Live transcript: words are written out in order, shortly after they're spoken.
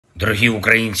Дорогі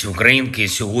українці, українки,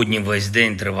 сьогодні весь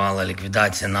день тривала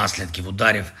ліквідація наслідків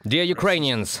ударів. Dear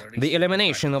Ukrainians, the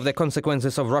elimination of the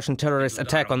consequences of Russian terrorist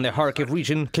attack on the Kharkiv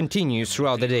region continues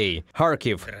throughout the day.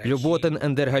 Kharkiv, Lyubotin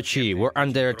and Dergachi were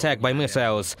under attack by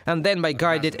missiles and then by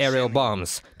guided aerial bombs.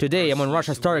 Today, among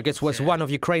Russia's targets was one of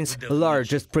Ukraine's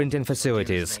largest printing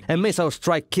facilities. A missile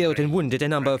strike killed and wounded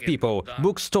a number of people.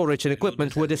 Book storage and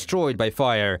equipment were destroyed by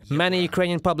fire. Many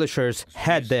Ukrainian publishers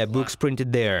had their books printed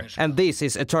there. And this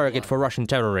is a target for Russian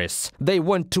terrorists. They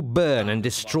want to burn and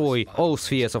destroy all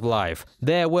spheres of life.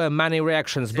 There were many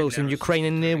reactions both in Ukraine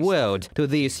and in the world to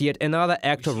this yet another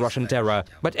act of Russian terror.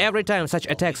 But every time such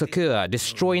attacks occur,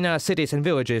 destroying our cities and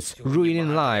villages,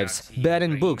 ruining lives,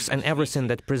 burning books and everything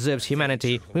that preserves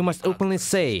humanity, we must openly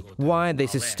say why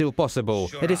this is still possible.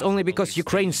 It is only because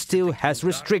Ukraine still has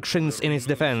restrictions in its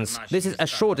defense. This is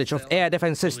a shortage of air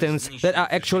defense systems that are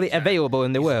actually available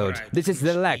in the world. This is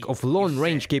the lack of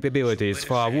long-range capabilities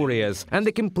for our warriors and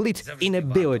the complete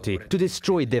inability to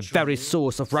destroy the very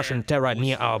source of Russian terror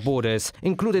near our borders,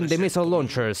 including the missile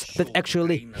launchers that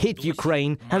actually hit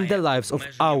Ukraine and the lives of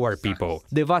our people.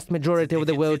 The vast majority of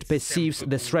the world perceives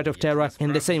the threat of terror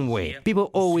in the same way. People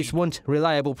always want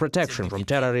reliable protection from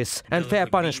terrorists and fair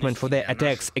punishment for their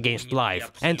attacks against life.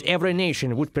 And every nation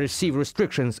would perceive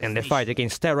restrictions in the fight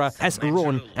against terror as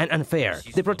wrong and unfair.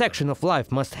 The protection of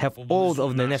life must have all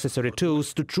of the necessary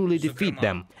tools to truly defeat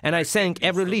them. And I thank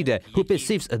every leader who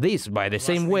perceives this by the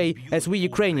same way as we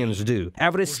Ukrainians do.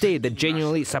 Every state that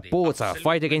genuinely supports our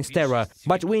fight against terror.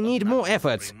 But we need more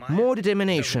efforts, more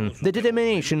determination, the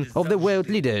determination of the world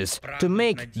leaders to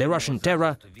make the Russian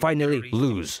terror finally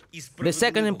lose. The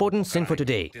second important thing for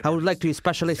today, I would like to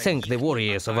especially thank the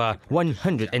warriors of our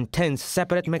 110th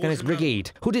Separate Mechanist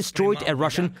Brigade who destroyed a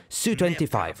Russian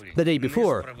Su-25. The day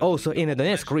before, also in the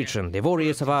Donetsk region, the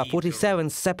warriors of our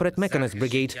 47th Separate Mechanist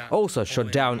Brigade also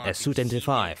shot down a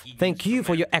Su-25. Thank you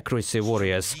for your accuracy,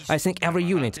 warriors. I thank every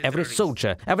unit, every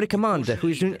soldier, every commander who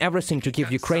is doing everything to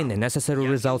give Ukraine the necessary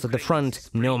results at the front,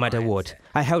 no matter what.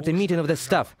 I held a meeting of the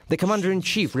staff. The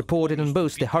commander-in-chief reported on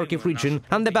both the Kharkiv region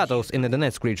and the battles in the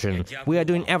Donetsk region. We are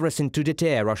doing everything to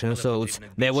deter Russian assaults.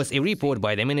 There was a report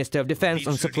by the Minister of Defense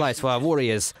on supplies for our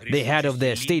warriors. The head of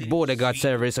the State Border Guard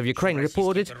Service of Ukraine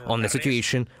reported on the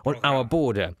situation on our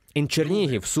border. In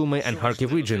Chernihiv, Sumy and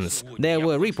Kharkiv regions, there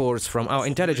were reports from our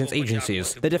intelligence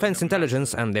agencies, the Defense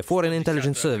Intelligence and the Foreign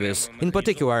Intelligence Service, in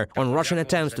particular on Russian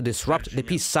attempts to disrupt the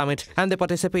peace summit and the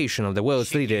participation of the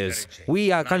world's leaders.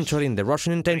 We are countering the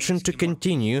Russian intention to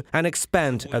continue and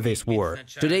expand this war.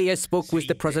 Today I spoke with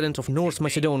the President of North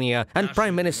Macedonia and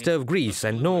Prime Minister of Greece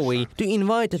and Norway to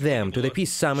invite them to the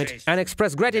peace summit and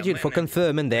express gratitude for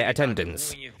confirming their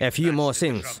attendance. A few more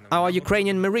things. Our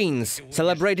Ukrainian Marines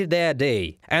celebrated their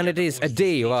day, and it is a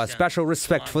day of our special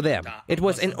respect for them. It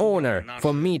was an honor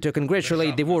for me to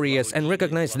congratulate the warriors and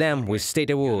recognize them with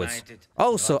state awards.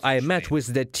 Also, I met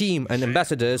with the team and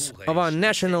ambassadors of our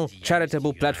national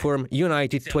charitable platform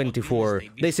United 24.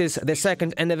 This is the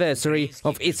second anniversary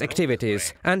of its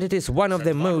activities, and it is one of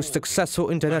the most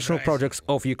successful international projects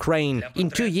of Ukraine.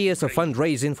 In 2 years of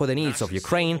fundraising for the needs of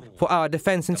Ukraine, for our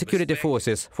defense and security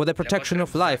forces, for the protection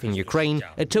of life in Ukraine,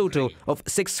 a total of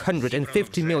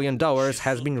 $650 million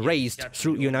has been raised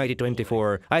through United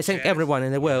 24. I thank everyone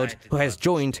in the world who has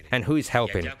joined and who is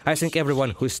helping. I thank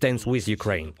everyone who stands with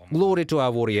Ukraine. Glory to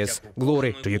our warriors,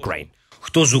 glory to Ukraine.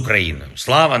 Хто з Україною?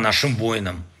 Слава нашим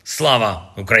воїнам!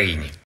 Слава Україні!